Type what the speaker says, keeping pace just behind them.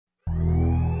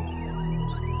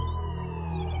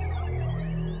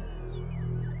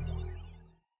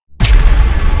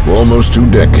For almost 2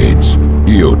 decades,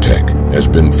 EOTech has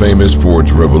been famous for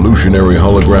its revolutionary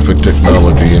holographic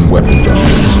technology in weapons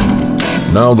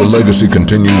optics. Now the legacy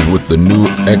continues with the new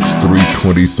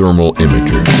X320 thermal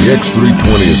imager. The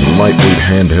X320 is a lightweight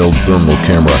handheld thermal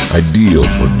camera ideal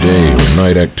for day or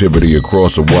night activity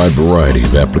across a wide variety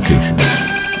of applications.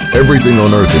 Everything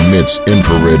on Earth emits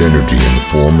infrared energy in the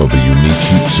form of a unique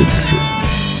heat signature.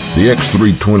 The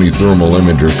X320 thermal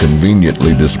imager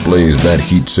conveniently displays that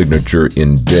heat signature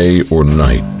in day or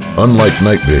night. Unlike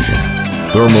night vision,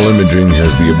 thermal imaging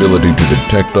has the ability to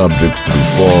detect objects through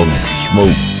fog,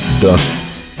 smoke, dust,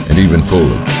 and even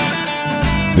foliage.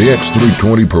 The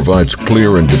X320 provides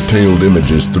clear and detailed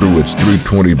images through its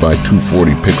 320 by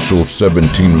 240 pixel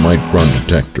 17 micron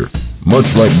detector.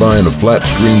 Much like buying a flat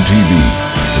screen TV,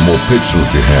 the more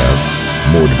pixels you have,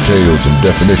 the more details and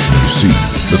definition you see.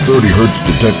 The 30 Hz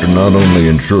detector not only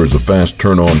ensures a fast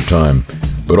turn-on time,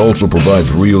 but also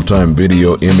provides real-time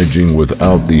video imaging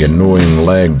without the annoying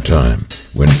lag time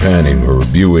when panning or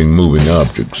viewing moving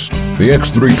objects. The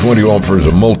X320 offers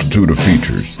a multitude of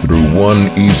features through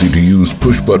one easy-to-use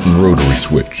push-button rotary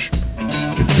switch.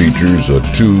 It features a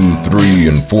 2, 3,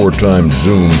 and 4 times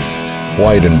zoom,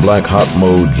 white and black hot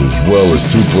modes, as well as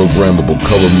 2 programmable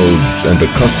color modes and a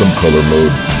custom color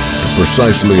mode to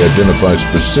precisely identify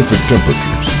specific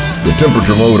temperatures. The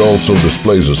temperature mode also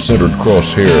displays a centered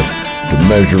crosshair to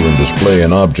measure and display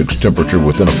an object's temperature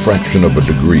within a fraction of a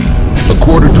degree. A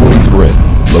Quartermaster thread,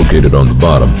 located on the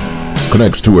bottom,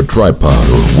 connects to a tripod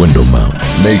or window mount,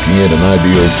 making it an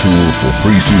ideal tool for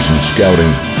preseason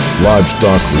scouting,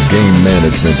 livestock or game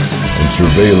management, and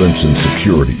surveillance and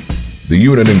security. The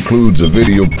unit includes a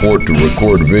video port to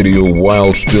record video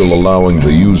while still allowing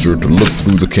the user to look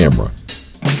through the camera.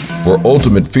 For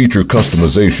ultimate feature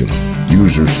customization,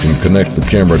 users can connect the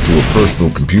camera to a personal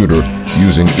computer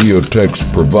using EOTech's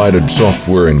provided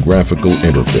software and graphical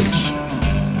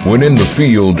interface. When in the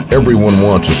field, everyone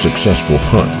wants a successful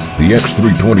hunt. The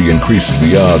X320 increases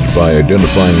the odds by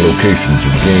identifying locations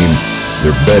of game,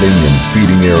 their bedding and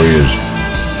feeding areas,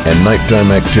 and nighttime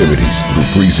activities through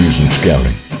preseason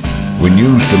scouting. When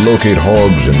used to locate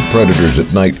hogs and predators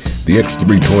at night, the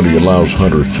X320 allows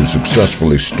hunters to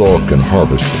successfully stalk and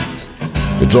harvest them.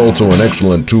 It's also an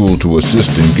excellent tool to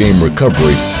assist in game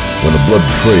recovery when a blood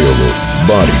trail or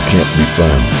body can't be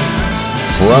found.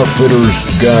 For outfitters,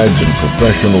 guides, and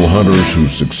professional hunters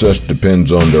whose success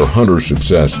depends on their hunter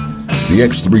success, the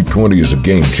X320 is a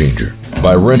game changer.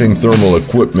 By renting thermal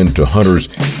equipment to hunters,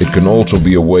 it can also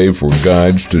be a way for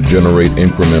guides to generate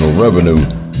incremental revenue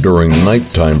during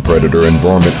nighttime predator and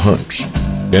varmint hunts.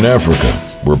 In Africa,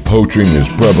 where poaching is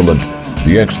prevalent,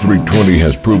 the X320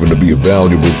 has proven to be a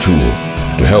valuable tool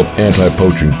to help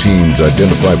anti-poaching teams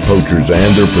identify poachers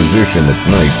and their position at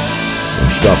night and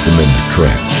stop them in their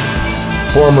tracks.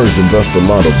 Farmers invest a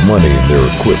lot of money in their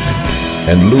equipment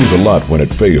and lose a lot when it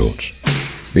fails.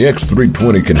 The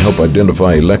X320 can help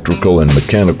identify electrical and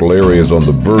mechanical areas on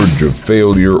the verge of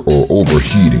failure or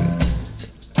overheating.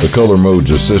 The color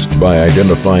modes assist by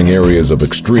identifying areas of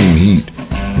extreme heat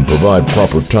and provide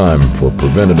proper time for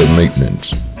preventative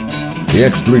maintenance. The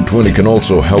X320 can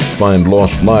also help find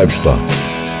lost livestock,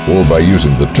 or by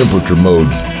using the temperature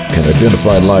mode, can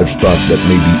identify livestock that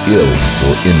may be ill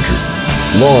or injured.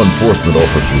 Law enforcement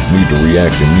officers need to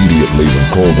react immediately when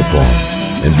called upon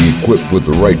and be equipped with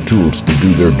the right tools to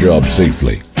do their job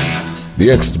safely.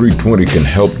 The X320 can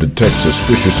help detect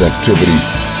suspicious activity,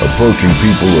 approaching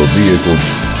people or vehicles,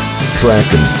 track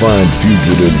and find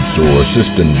fugitives, or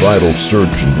assist in vital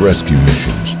search and rescue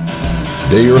missions.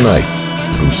 Day or night,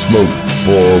 through smoke,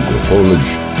 fog, or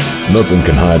foliage, nothing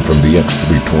can hide from the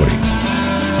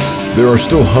X320. There are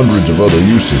still hundreds of other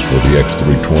uses for the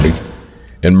X320.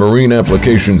 In marine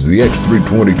applications, the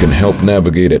X320 can help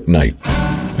navigate at night,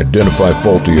 identify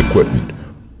faulty equipment,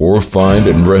 or find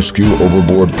and rescue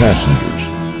overboard passengers.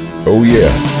 Oh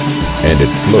yeah, and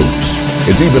it floats.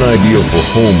 It's even ideal for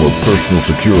home or personal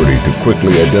security to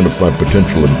quickly identify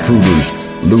potential intruders,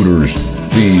 looters,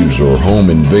 thieves, or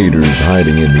home invaders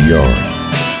hiding in the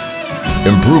yard.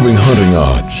 Improving hunting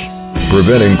odds,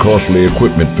 preventing costly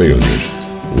equipment failures,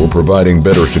 or providing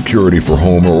better security for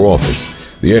home or office,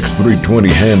 the X320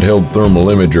 handheld thermal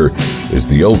imager is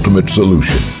the ultimate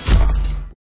solution.